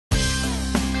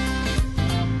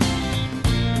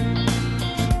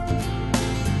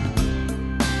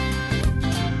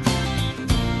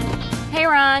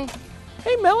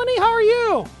Hey Melanie, how are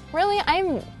you? Really,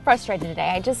 I'm frustrated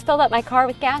today. I just filled up my car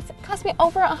with gas. It cost me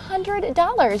over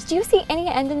 $100. Do you see any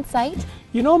end in sight?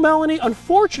 You know, Melanie,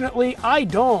 unfortunately, I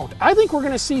don't. I think we're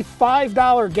going to see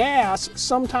 $5 gas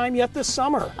sometime yet this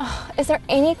summer. Is there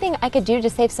anything I could do to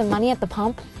save some money at the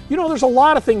pump? You know, there's a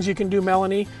lot of things you can do,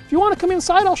 Melanie. If you want to come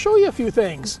inside, I'll show you a few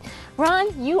things.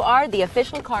 Ron, you are the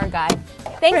official car guy.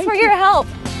 Thanks for your help.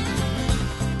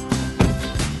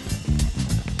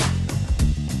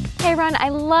 Hey Ron, I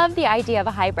love the idea of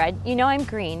a hybrid. You know I'm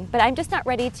green, but I'm just not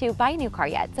ready to buy a new car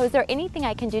yet. So is there anything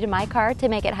I can do to my car to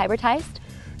make it hybridized?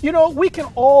 You know, we can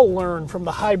all learn from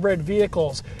the hybrid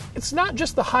vehicles. It's not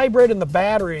just the hybrid and the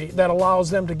battery that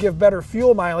allows them to give better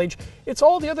fuel mileage, it's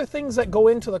all the other things that go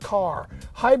into the car.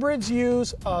 Hybrids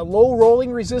use a low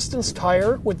rolling resistance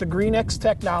tire with the GreenX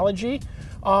technology.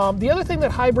 The other thing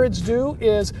that hybrids do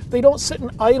is they don't sit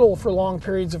and idle for long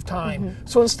periods of time.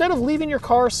 So instead of leaving your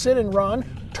car sit and run,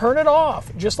 turn it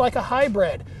off, just like a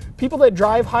hybrid. People that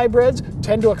drive hybrids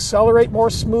tend to accelerate more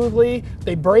smoothly,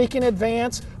 they brake in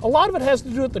advance. A lot of it has to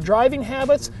do with the driving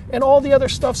habits and all the other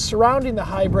stuff surrounding the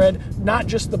hybrid, not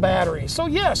just the battery. So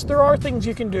yes, there are things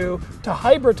you can do to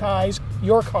hybridize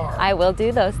your car. I will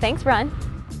do those. Thanks, Ron.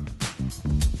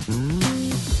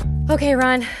 Okay,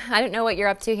 Ron, I don't know what you're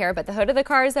up to here, but the hood of the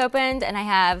car is opened and I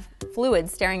have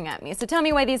fluids staring at me. So tell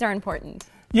me why these are important.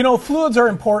 You know, fluids are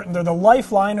important. They're the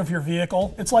lifeline of your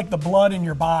vehicle. It's like the blood in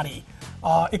your body.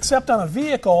 Except on a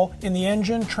vehicle, in the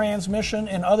engine, transmission,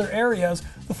 and other areas,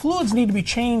 the fluids need to be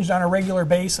changed on a regular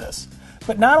basis.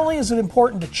 But not only is it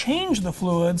important to change the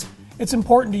fluids, it's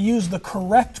important to use the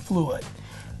correct fluid.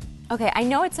 Okay, I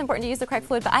know it's important to use the correct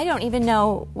fluid, but I don't even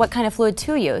know what kind of fluid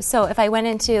to use. So if I went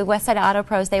into Westside Auto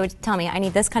Pros, they would tell me I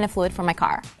need this kind of fluid for my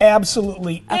car.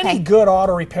 Absolutely. Okay. Any good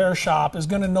auto repair shop is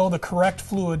going to know the correct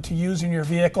fluid to use in your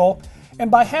vehicle. And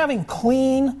by having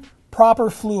clean, proper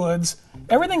fluids,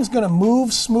 everything's going to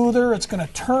move smoother, it's going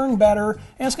to turn better,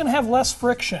 and it's going to have less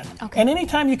friction. Okay. And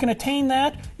anytime you can attain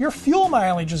that, your fuel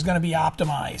mileage is going to be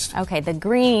optimized. Okay, the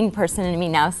green person in me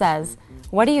now says,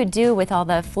 what do you do with all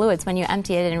the fluids when you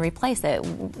empty it and replace it?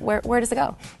 Where does it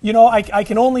go? You know, I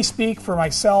can only speak for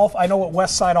myself. I know what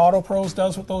Westside Auto Pros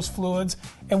does with those fluids,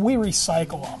 and we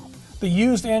recycle them. The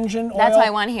used engine oil. That's what I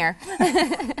want to hear.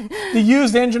 The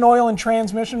used engine oil and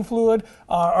transmission fluid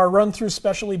are run through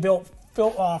specially built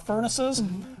furnaces.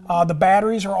 The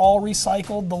batteries are all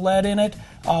recycled, the lead in it.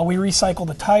 We recycle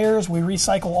the tires. We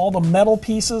recycle all the metal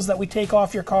pieces that we take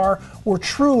off your car. We're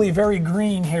truly very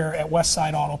green here at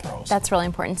Westside Auto Pros. That's really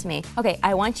important to me. Okay,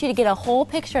 I want you to get a whole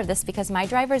picture of this because my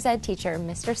driver's ed teacher,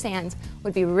 Mr. Sands,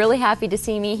 would be really happy to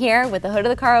see me here with the hood of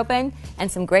the car open and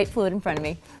some great fluid in front of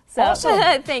me. So,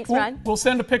 awesome. Thanks, Ron. We'll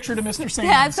send a picture to Mr. Sands.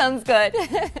 That sounds good.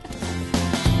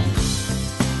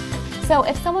 So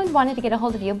if someone wanted to get a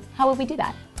hold of you, how would we do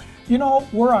that? You know,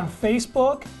 we're on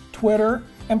Facebook, Twitter,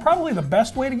 and probably the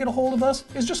best way to get a hold of us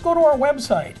is just go to our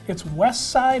website. It's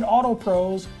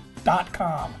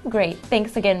westsideautopros.com. Great.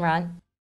 Thanks again, Ron.